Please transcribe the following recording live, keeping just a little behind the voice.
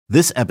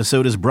This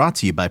episode is brought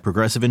to you by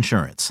Progressive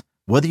Insurance.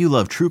 Whether you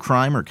love true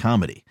crime or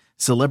comedy,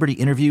 celebrity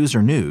interviews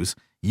or news,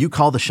 you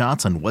call the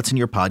shots on what's in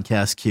your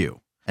podcast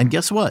queue. And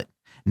guess what?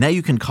 Now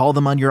you can call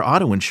them on your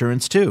auto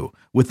insurance too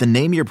with the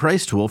Name Your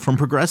Price tool from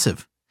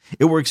Progressive.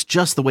 It works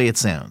just the way it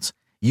sounds.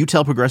 You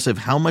tell Progressive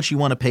how much you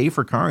want to pay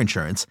for car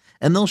insurance,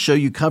 and they'll show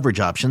you coverage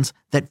options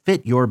that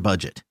fit your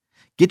budget.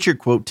 Get your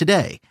quote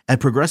today at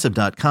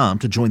Progressive.com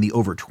to join the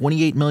over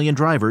 28 million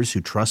drivers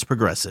who trust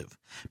Progressive.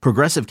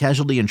 Progressive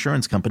Casualty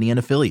Insurance Company and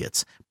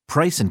Affiliates.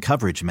 Price and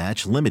coverage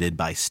match limited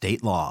by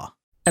state law.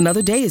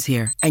 Another day is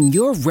here, and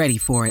you're ready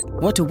for it.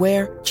 What to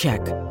wear?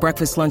 Check.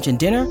 Breakfast, lunch, and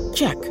dinner?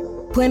 Check.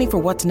 Planning for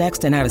what's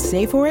next and how to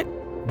save for it?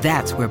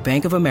 That's where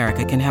Bank of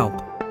America can help.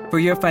 For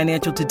your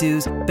financial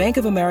to-dos, Bank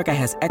of America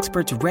has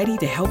experts ready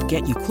to help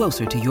get you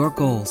closer to your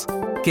goals.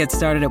 Get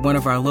started at one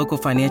of our local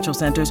financial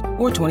centers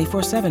or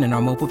 24/7 in our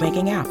mobile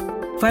banking app.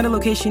 Find a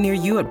location near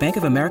you at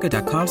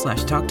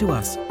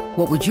bankofamerica.com/talktous.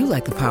 What would you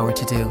like the power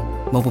to do?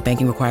 Mobile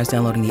banking requires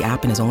downloading the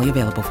app and is only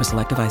available for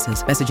select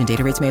devices. Message and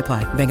data rates may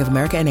apply. Bank of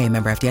America N.A.,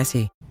 member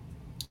FDIC.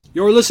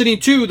 You're listening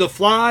to the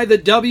Fly the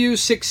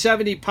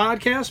W670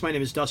 podcast. My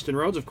name is Dustin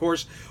Rhodes. Of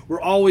course,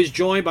 we're always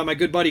joined by my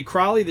good buddy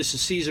Crowley. This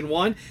is season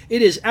 1.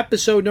 It is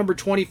episode number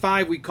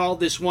 25. We called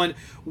this one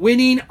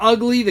Winning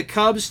Ugly. The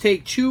Cubs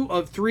take 2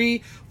 of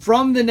 3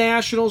 from the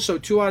Nationals, so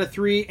 2 out of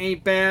 3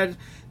 ain't bad.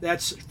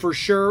 That's for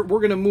sure. We're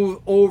going to move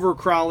over,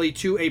 Crowley,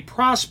 to a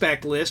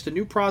prospect list. A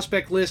new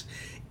prospect list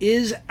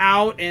is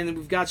out, and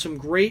we've got some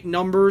great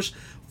numbers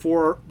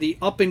for the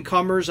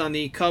up-and-comers on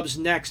the Cubs'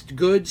 next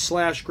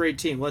good/great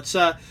team. Let's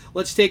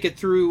take it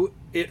through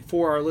it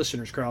for our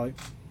listeners, Crowley.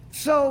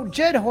 So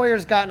Jed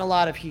Hoyer's gotten a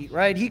lot of heat,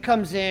 right? He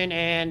comes in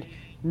and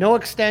no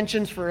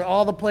extensions for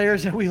all the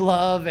players that we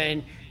love,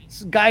 and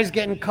guys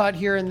getting cut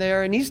here and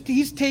there, and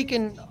he's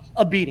taken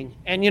a beating.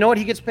 And you know what?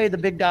 He gets paid the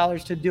big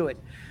dollars to do it.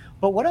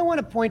 But what I want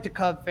to point to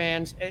Cub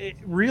fans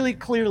really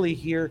clearly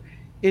here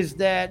is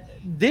that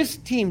this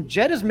team,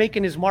 Jed is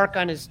making his mark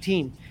on his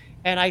team.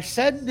 And I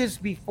said this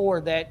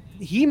before, that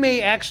he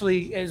may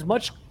actually, as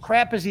much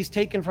crap as he's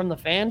taken from the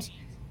fans,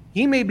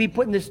 he may be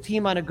putting this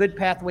team on a good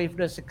pathway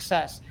for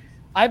success.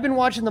 I've been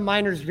watching the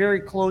minors very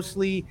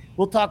closely.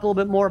 We'll talk a little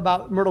bit more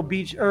about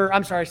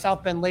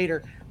South Bend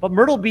later. But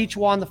Myrtle Beach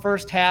won the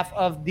first half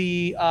of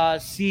the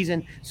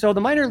season. So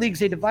the minor leagues,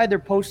 they divide their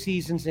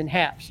postseasons in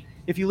halves.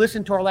 If you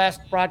listen to our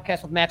last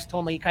broadcast with Max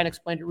Toma, he kind of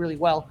explained it really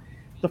well.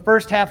 The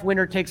first half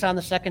winner takes on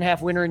the second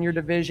half winner in your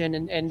division,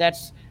 and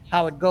that's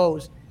how it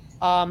goes.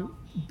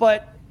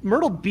 But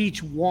Myrtle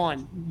Beach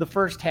won the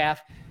first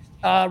half.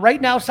 Right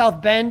now,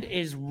 South Bend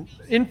is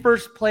in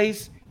first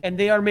place, and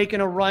they are making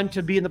a run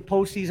to be in the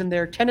postseason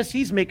there.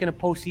 Tennessee's making a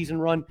postseason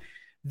run.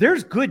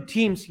 There's good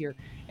teams here,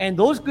 and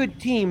those good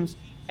teams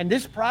and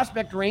this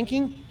prospect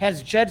ranking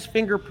has Jed's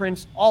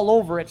fingerprints all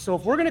over it. So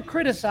if we're going to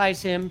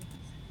criticize him,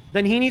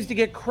 then he needs to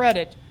get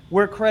credit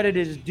where credit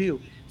is due.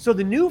 So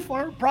the new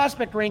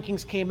prospect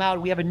rankings came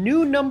out. We have a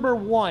new number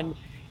 1,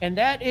 and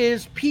that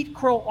is Pete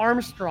Crow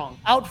Armstrong,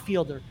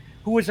 outfielder,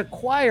 who was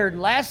acquired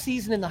last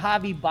season in the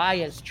Javi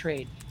Baez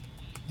trade.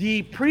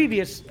 The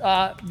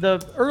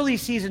early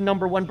season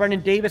number 1,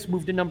 Brendan Davis,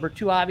 moved to number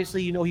 2.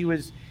 Obviously, you know, he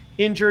was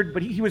injured,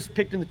 but he was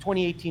picked in the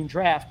 2018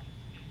 draft.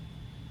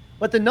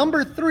 But the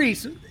number 3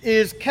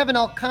 is Kevin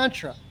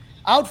Alcantara,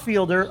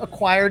 outfielder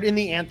acquired in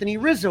the Anthony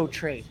Rizzo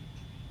trade.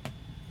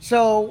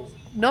 So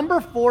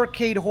number 4,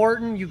 Cade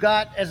Horton, you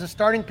got as a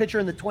starting pitcher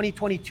in the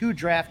 2022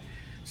 draft.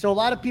 So a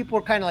lot of people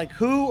are kind of like,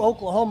 who?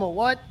 Oklahoma,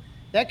 what?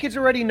 That kid's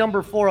already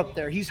number 4 up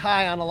there. He's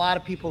high on a lot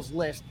of people's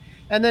list.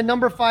 And then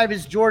number 5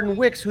 is Jordan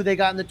Wicks, who they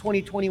got in the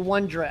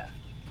 2021 draft.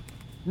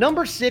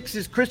 Number 6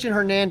 is Christian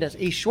Hernandez,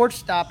 a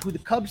shortstop who the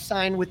Cubs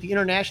signed with the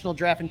international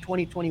draft in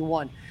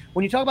 2021.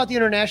 When you talk about the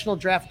international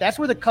draft, that's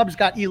where the Cubs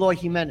got Eloy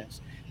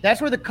Jimenez.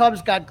 That's where the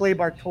Cubs got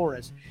Gleyber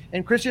Torres.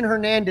 And Christian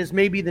Hernandez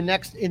may be the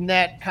next in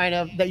that kind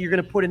of, that you're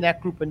going to put in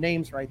that group of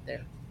names right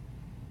there.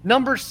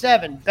 Number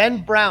 7,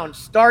 Ben Brown,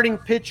 starting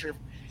pitcher.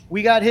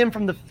 We got him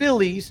from the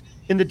Phillies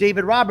in the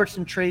David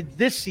Robertson trade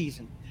this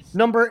season.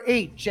 Number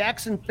 8,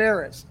 Jackson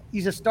Ferris.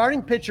 He's a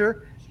starting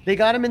pitcher. They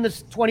got him in the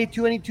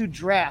 2022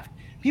 draft.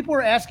 People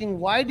were asking,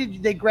 why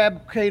did they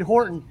grab Cade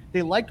Horton?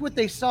 They liked what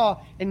they saw,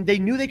 and they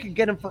knew they could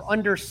get him for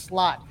under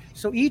slot.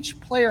 So each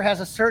player has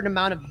a certain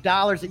amount of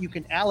dollars that you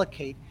can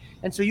allocate.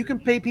 And so you can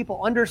pay people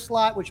under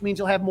slot, which means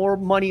you'll have more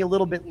money a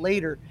little bit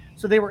later.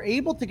 So they were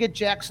able to get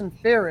Jackson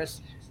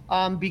Ferris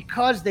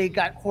because they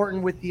got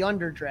Horton with the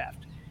underdraft.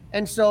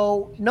 And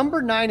so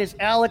number 9 is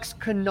Alex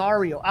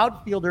Canario,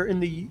 outfielder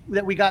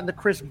that we got in the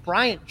Chris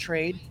Bryant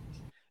trade.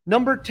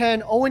 Number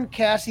 10, Owen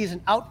Cassie is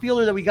an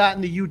outfielder that we got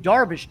in the Yu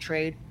Darvish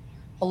trade.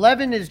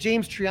 11 is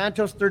James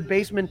Triantos, third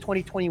baseman,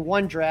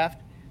 2021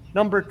 draft.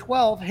 Number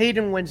 12,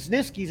 Hayden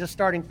Wesneski is a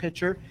starting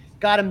pitcher.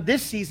 Got him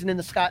this season in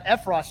the Scott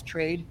Effross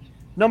trade.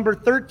 Number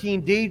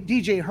 13,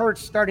 DJ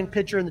Hertz, starting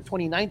pitcher in the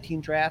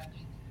 2019 draft.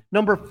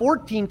 Number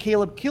 14,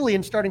 Caleb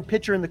Killian, starting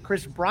pitcher in the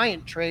Chris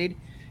Bryant trade.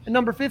 And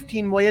number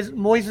 15,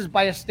 Moises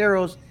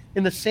Ballesteros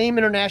in the same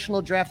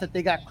international draft that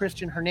they got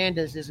Christian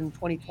Hernandez is in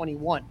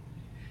 2021.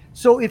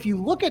 So if you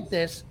look at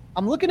this,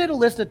 I'm looking at a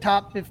list of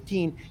top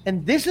 15,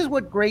 and this is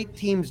what great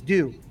teams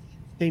do.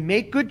 They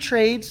make good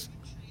trades,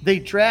 they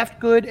draft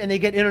good, and they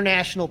get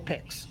international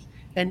picks.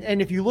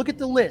 And if you look at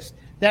the list,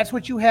 that's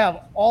what you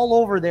have all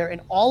over there,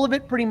 and all of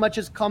it pretty much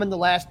has come in the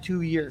last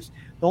 2 years.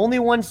 The only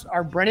ones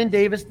are Brennan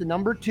Davis, the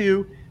number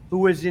 2, who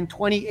was in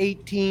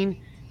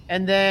 2018,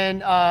 and then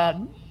there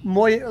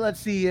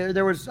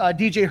was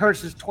DJ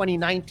Hurst's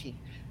 2019.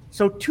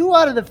 So two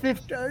out of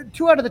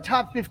the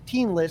top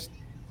 15 list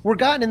were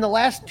gotten in the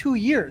last 2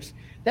 years.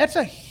 That's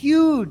a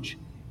huge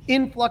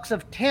influx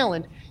of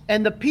talent.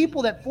 And the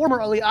people that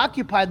formerly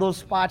occupied those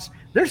spots,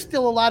 there's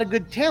still a lot of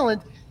good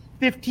talent,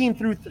 16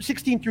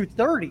 through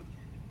 30,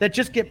 that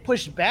just get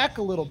pushed back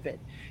a little bit.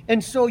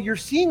 And so you're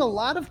seeing a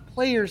lot of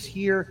players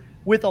here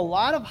with a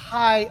lot of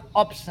high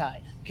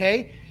upside,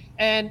 okay?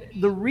 And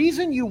the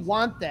reason you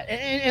want that,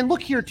 and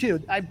look here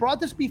too, I brought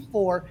this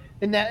before,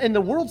 in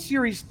the World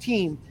Series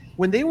team,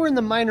 when they were in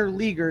the minor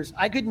leaguers,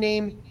 I could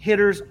name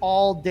hitters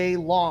all day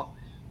long.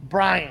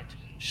 Bryant,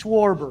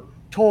 Schwarber,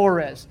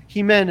 Torres,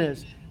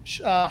 Jimenez,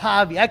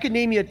 Javi. I could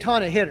name you a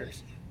ton of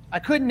hitters. I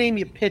couldn't name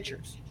you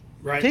pitchers.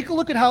 Right. Take a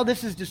look at how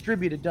this is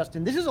distributed,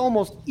 Dustin. This is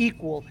almost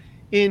equal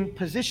in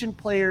position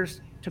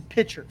players to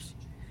pitchers.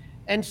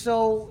 And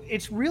so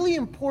it's really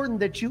important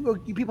that you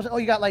people say, oh,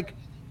 you got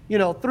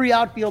 3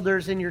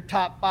 outfielders in your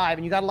top 5,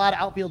 and you got a lot of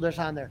outfielders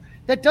on there.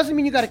 That doesn't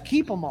mean you got to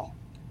keep them all.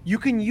 You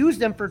can use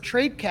them for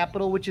trade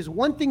capital, which is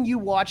one thing you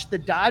watch the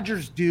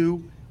Dodgers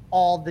do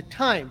all the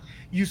time.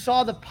 You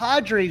saw the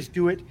Padres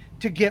do it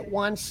to get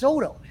Juan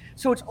Soto.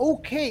 So it's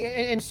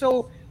okay. And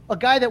so a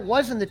guy that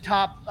was in the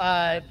top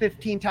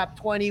 15, top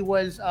 20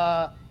 was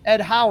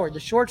Ed Howard, the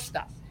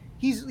shortstop.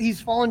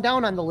 He's fallen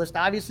down on the list.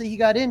 Obviously, he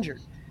got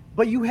injured.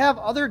 But you have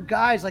other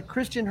guys like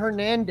Christian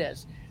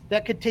Hernandez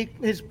that could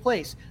take his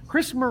place.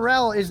 Chris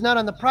Morel is not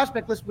on the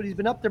prospect list, but he's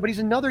been up there. But he's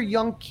another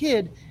young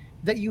kid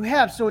that you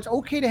have. So it's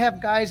okay to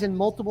have guys in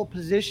multiple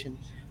positions.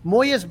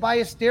 Moises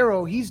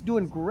Ballesteros, he's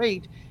doing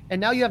great.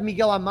 And now you have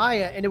Miguel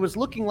Amaya, and it was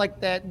looking like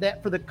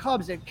that for the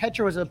Cubs, that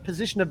catcher was a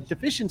position of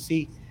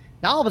deficiency.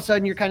 Now all of a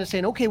sudden you're kind of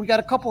saying, okay, we got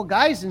a couple of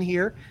guys in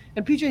here,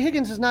 and PJ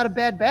Higgins is not a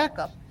bad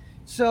backup.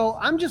 So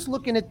I'm just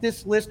looking at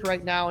this list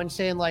right now and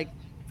saying,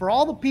 for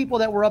all the people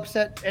that were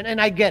upset,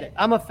 and I get it.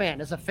 I'm a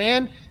fan. As a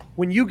fan,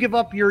 when you give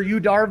up your Yu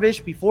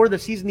Darvish before the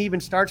season even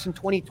starts in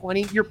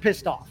 2020, you're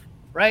pissed off,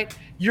 right?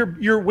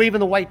 You're waving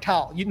the white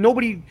towel.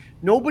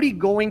 Nobody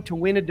going to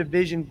win a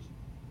division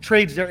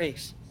trades their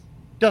ace.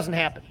 Doesn't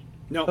happen.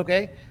 No.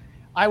 Okay?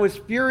 I was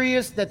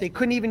furious that they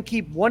couldn't even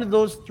keep one of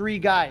those 3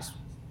 guys,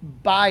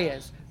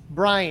 Baez,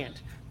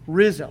 Bryant,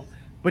 Rizzo.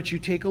 But you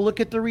take a look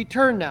at the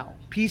return now.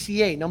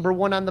 PCA, number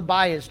 1 on the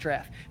Baez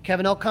draft.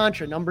 Kevin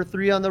Alcantara, number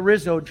 3 on the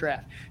Rizzo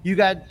draft. You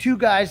got 2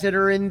 guys that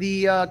are in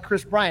the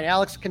Chris Bryant,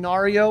 Alex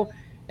Canario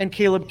and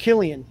Caleb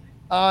Killian.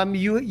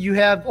 You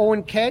have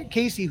Owen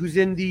Casey, who's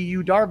in the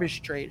Yu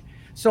Darvish trade.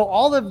 So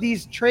all of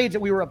these trades that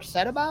we were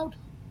upset about,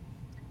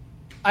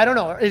 I don't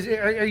know.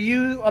 Are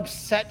you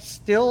upset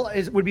still?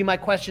 Would be my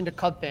question to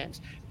Cub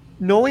fans.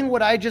 Knowing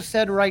what I just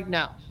said right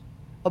now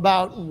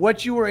about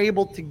what you were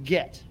able to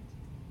get,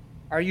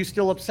 are you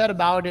still upset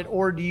about it,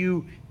 or do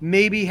you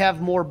maybe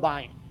have more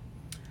buy-in?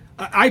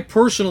 I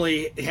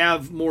personally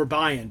have more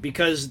buy-in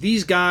because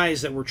these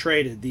guys that were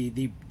traded,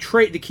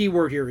 the key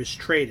word here is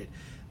traded.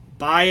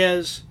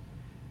 Baez,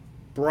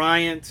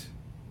 Bryant,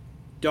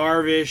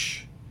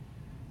 Darvish,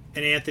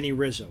 and Anthony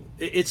Rizzo.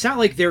 It's not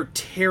like they're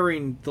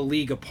tearing the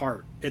league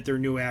apart at their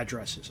new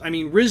addresses. I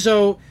mean,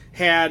 Rizzo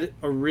had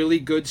a really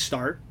good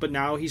start, but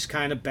now he's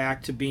kind of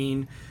back to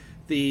being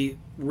the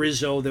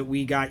Rizzo that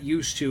we got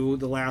used to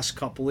the last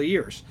couple of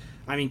years.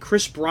 I mean,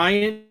 Chris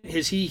Bryant,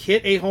 has he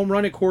hit a home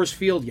run at Coors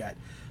Field yet?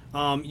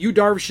 Yu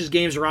Darvish's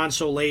games are on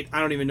so late, I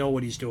don't even know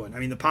what he's doing. I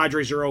mean, the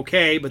Padres are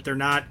okay, but they're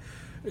not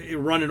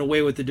running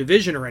away with the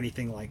division or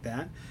anything like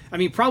that. I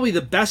mean, probably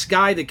the best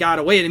guy that got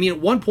away. And I mean, at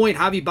one point,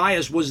 Javi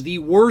Baez was the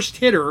worst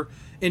hitter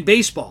in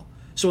baseball.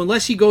 So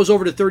unless he goes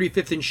over to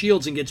 35th and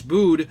Shields and gets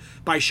booed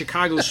by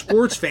Chicago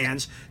sports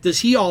fans, does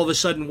he all of a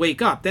sudden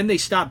wake up? Then they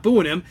stopped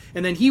booing him,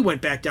 and then he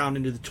went back down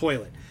into the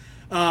toilet.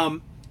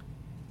 Kyle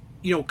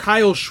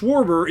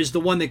Schwarber is the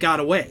one that got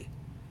away.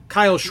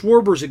 Kyle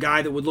Schwarber's a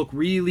guy that would look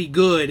really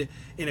good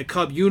in a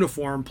Cub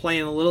uniform,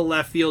 playing a little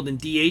left field and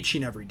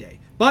DHing every day.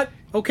 But,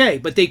 okay,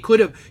 but they could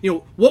have,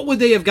 what would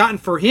they have gotten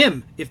for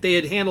him if they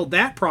had handled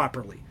that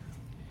properly?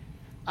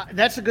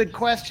 That's a good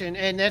question,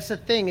 and that's the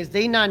thing, is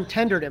they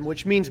non-tendered him,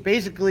 which means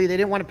basically they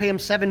didn't want to pay him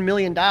 $7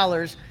 million,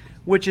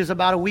 which is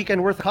about a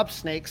weekend worth of Cup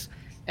snakes,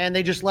 and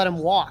they just let him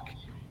walk.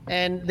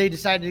 And they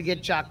decided to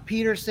get Jock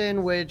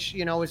Peterson, which,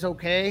 is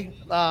okay.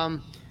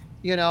 And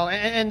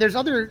there's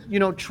other,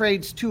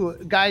 trades too.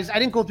 Guys, I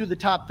didn't go through the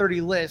top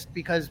 30 list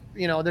because,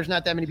 there's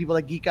not that many people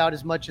that geek out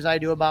as much as I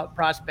do about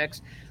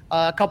prospects.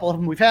 A couple of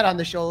them we've had on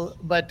the show,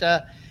 but,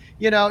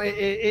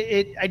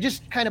 I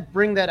just kind of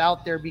bring that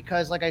out there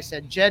because, like I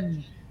said,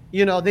 Jed,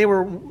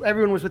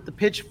 everyone was with the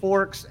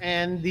pitchforks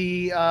and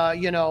the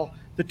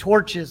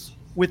torches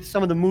with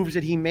some of the moves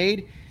that he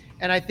made.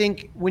 And I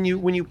think when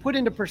you put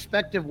into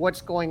perspective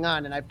what's going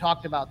on, and I've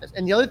talked about this,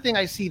 and the other thing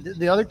I see,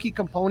 the other key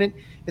component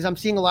is I'm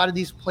seeing a lot of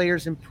these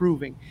players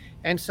improving.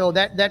 And so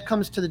that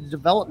comes to the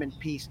development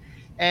piece.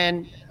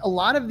 And a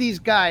lot of these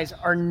guys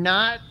are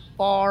not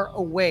far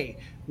away.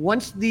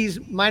 Once these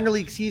minor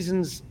league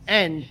seasons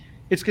end,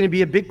 it's going to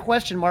be a big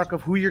question mark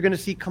of who you're going to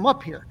see come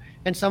up here.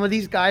 And some of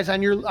these guys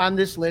on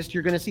this list,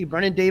 you're going to see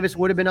Brennan Davis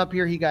would have been up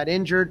here. He got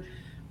injured.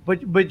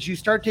 But you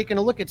start taking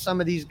a look at some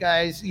of these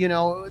guys, maybe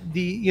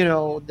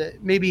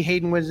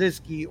Hayden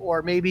Wierzynski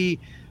or maybe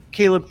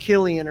Caleb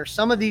Killian, or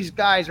some of these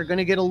guys are going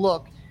to get a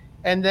look.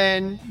 And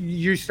then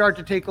you start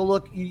to take a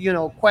look,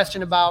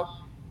 question about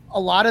a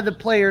lot of the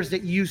players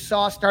that you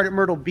saw start at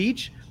Myrtle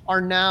Beach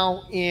are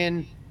now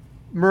in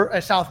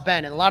South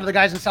Bend. And a lot of the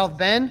guys in South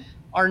Bend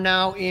are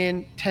now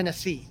in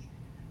Tennessee.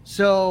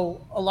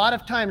 So a lot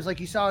of times,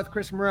 like you saw with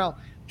Chris Morel,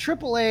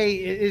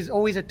 AAA is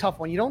always a tough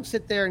one. You don't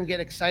sit there and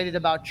get excited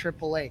about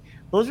AAA.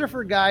 Those are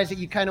for guys that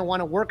you kind of want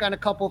to work on a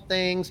couple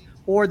things,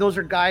 or those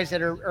are guys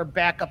that are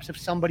backups if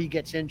somebody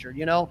gets injured.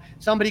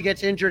 Somebody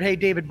gets injured. Hey,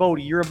 David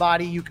Bodie, you're a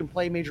body. You can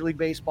play Major League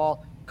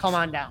Baseball. Come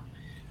on down.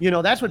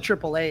 That's what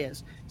AAA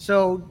is.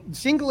 So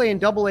single A and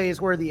double A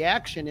is where the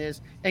action is,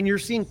 and you're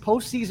seeing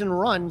postseason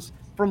runs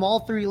from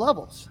all three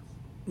levels.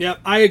 Yeah,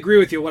 I agree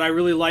with you. What I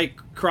really like,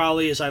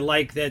 Crowley, is I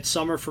like that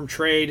some are from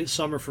trade,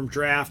 some are from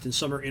draft, and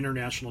some are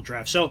international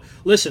draft. So,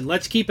 listen,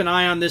 let's keep an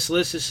eye on this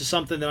list. This is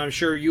something that I'm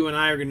sure you and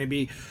I are going to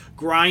be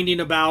grinding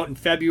about in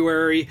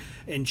February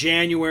and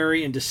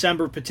January and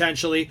December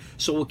potentially.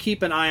 So we'll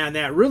keep an eye on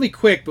that. Really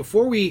quick,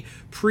 before we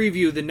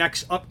preview the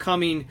next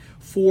upcoming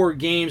 4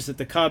 games that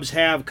the Cubs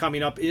have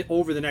coming up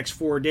over the next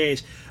 4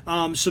 days,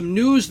 some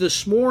news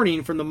this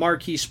morning from the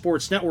Marquee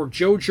Sports Network.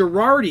 Joe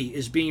Girardi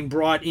is being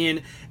brought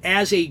in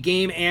as a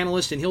game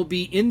analyst, and he'll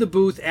be in the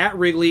booth at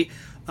Wrigley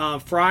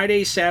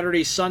Friday,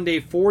 Saturday,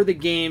 Sunday for the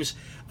games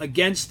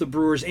against the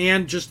Brewers.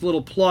 And just a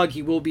little plug,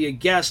 he will be a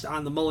guest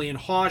on the Mully and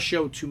Haw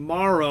Show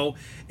tomorrow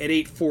at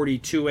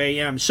 8:42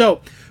 a.m.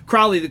 So,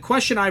 Crowley, the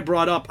question I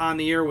brought up on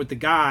the air with the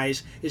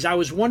guys is I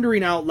was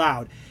wondering out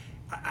loud.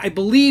 I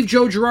believe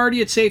Joe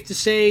Girardi, it's safe to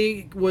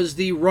say, was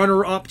the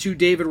runner-up to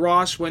David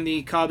Ross when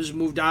the Cubs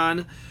moved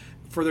on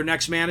for their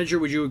next manager.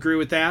 Would you agree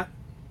with that?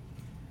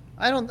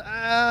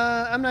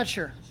 I'm not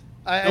sure.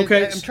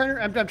 Okay.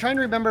 I'm trying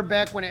to remember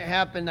back when it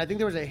happened. I think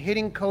there was a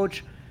hitting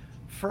coach,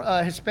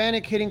 a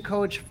Hispanic hitting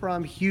coach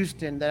from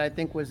Houston that I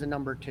think was the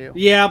number 2.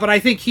 Yeah, but I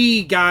think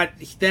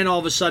then all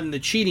of a sudden the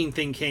cheating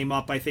thing came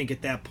up, I think,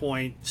 at that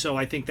point. So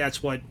I think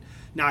that's what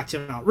knocked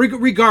him out.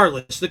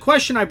 Regardless, the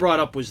question I brought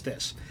up was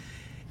this.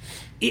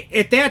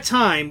 At that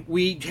time,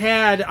 we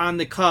had on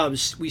the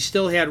Cubs, we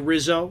still had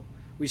Rizzo,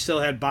 we still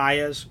had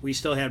Baez, we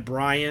still had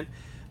Bryant.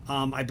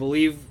 I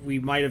believe we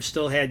might have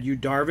still had Yu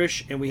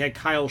Darvish, and we had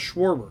Kyle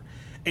Schwarber.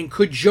 And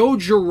could Joe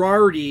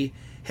Girardi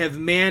have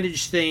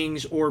managed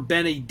things or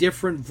been a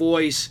different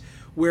voice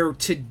where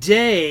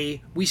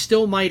today we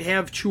still might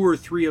have 2 or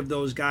 3 of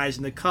those guys,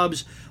 and the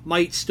Cubs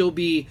might still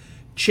be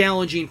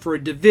challenging for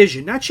a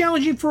division? Not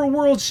challenging for a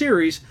World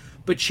Series,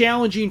 but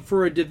challenging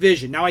for a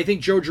division. Now, I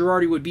think Joe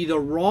Girardi would be the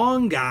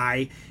wrong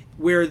guy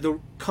where the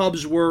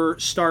Cubs were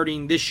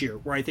starting this year,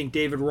 where I think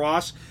David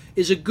Ross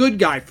is a good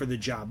guy for the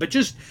job. But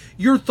just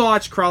your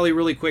thoughts, Crowley,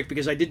 really quick,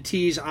 because I did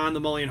tease on the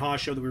Mully and Haw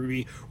Show that we would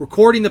be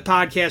recording the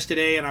podcast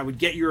today, and I would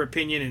get your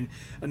opinion and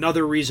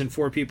another reason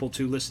for people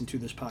to listen to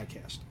this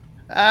podcast.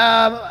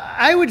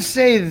 I would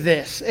say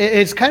this.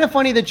 It's kind of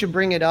funny that you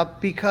bring it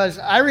up, because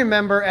I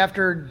remember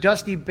after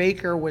Dusty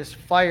Baker was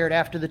fired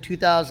after the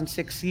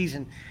 2006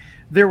 season,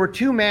 there were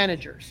 2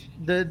 managers,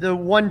 the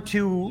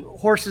 1-2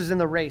 horses in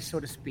the race,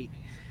 so to speak.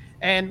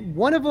 And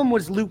one of them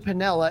was Lou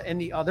Piniella, and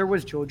the other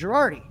was Joe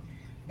Girardi.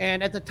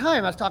 And at the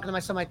time, I was talking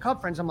to some of my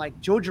Cub friends. I'm like,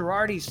 Joe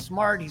Girardi's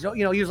smart. He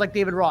was like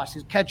David Ross.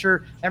 He's a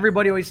catcher.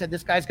 Everybody always said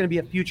this guy's going to be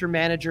a future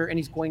manager, and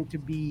he's going to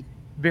be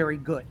very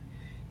good.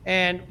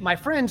 And my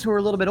friends who are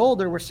a little bit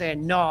older were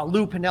saying, no,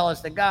 Lou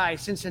Piniella's the guy.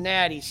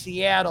 Cincinnati,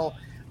 Seattle,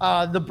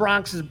 the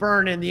Bronx is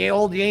burning, the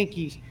old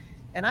Yankees.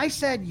 And I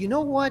said, you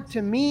know what?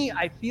 To me,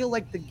 I feel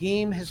like the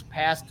game has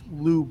passed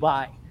Lou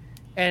by.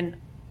 And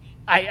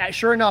I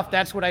sure enough,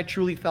 that's what I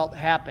truly felt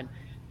happened.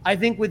 I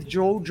think with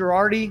Joe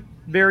Girardi,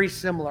 very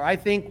similar. I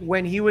think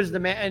when he was the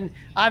man, and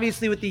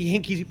obviously with the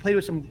Yankees,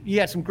 he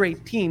had some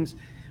great teams,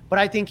 but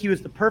I think he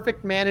was the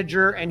perfect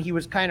manager, and he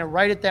was kind of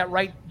right at that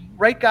right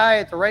guy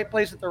at the right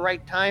place at the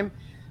right time.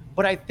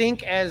 But I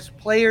think as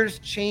players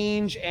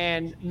change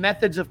and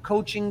methods of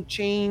coaching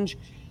change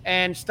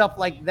and stuff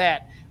like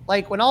that,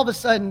 like when all of a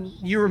sudden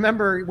you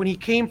remember when he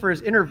came for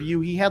his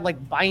interview, he had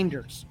like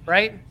binders,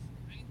 right?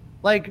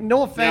 Like,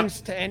 no offense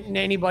to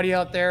anybody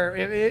out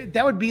there.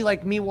 That would be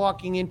like me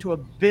walking into a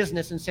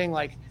business and saying,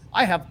 like,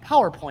 I have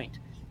PowerPoint.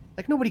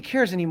 Like, nobody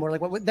cares anymore. Like,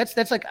 what that's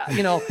like,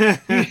 no,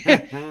 it's,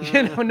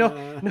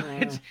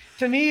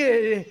 to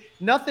me,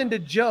 nothing to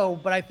Joe,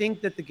 but I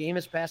think that the game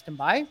has passed him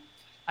by.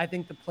 I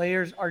think the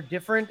players are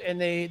different, and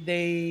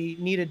they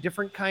need a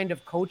different kind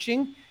of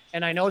coaching.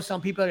 And I know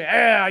some people are,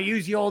 I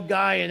use the old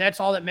guy, and that's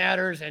all that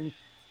matters. And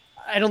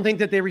I don't think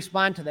that they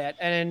respond to that.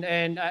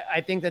 And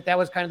I think that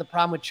was kind of the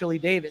problem with Chili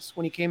Davis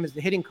when he came as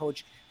the hitting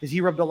coach, is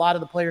he rubbed a lot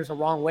of the players the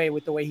wrong way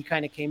with the way he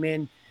kind of came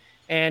in.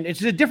 And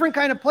it's a different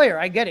kind of player.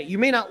 I get it. You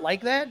may not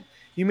like that.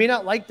 You may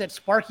not like that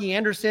Sparky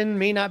Anderson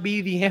may not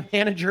be the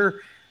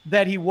manager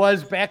that he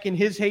was back in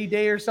his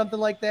heyday or something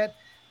like that.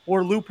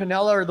 Or Lou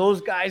Piniella, or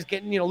those guys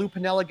Lou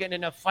Piniella getting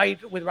in a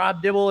fight with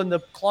Rob Dibble in the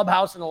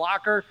clubhouse in the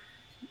locker.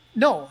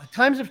 No,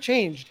 times have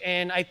changed.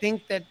 And I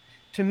think that,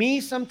 to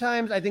me,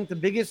 sometimes I think the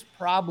biggest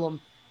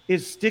problem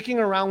is sticking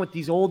around with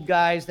these old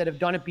guys that have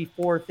done it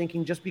before,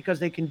 thinking just because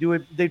they can do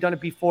it, they've done it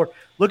before.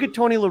 Look at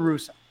Tony La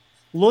Russa.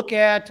 Look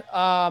at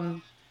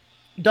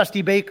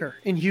Dusty Baker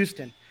in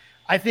Houston.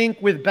 I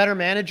think with better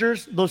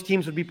managers, those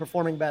teams would be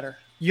performing better.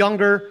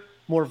 Younger,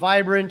 more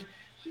vibrant,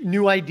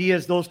 new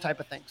ideas, those type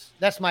of things.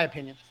 That's my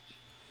opinion.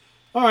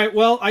 All right.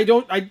 Well,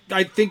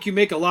 I think you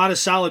make a lot of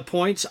solid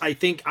points. I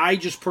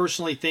just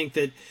personally think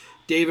that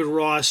David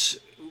Ross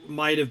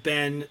might have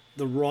been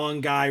the wrong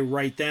guy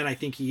right then. I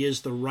think he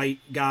is the right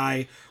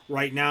guy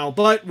right now,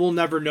 but we'll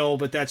never know.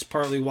 But that's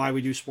partly why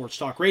we do Sports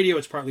Talk Radio.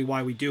 It's partly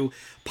why we do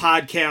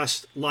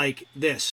podcasts like this.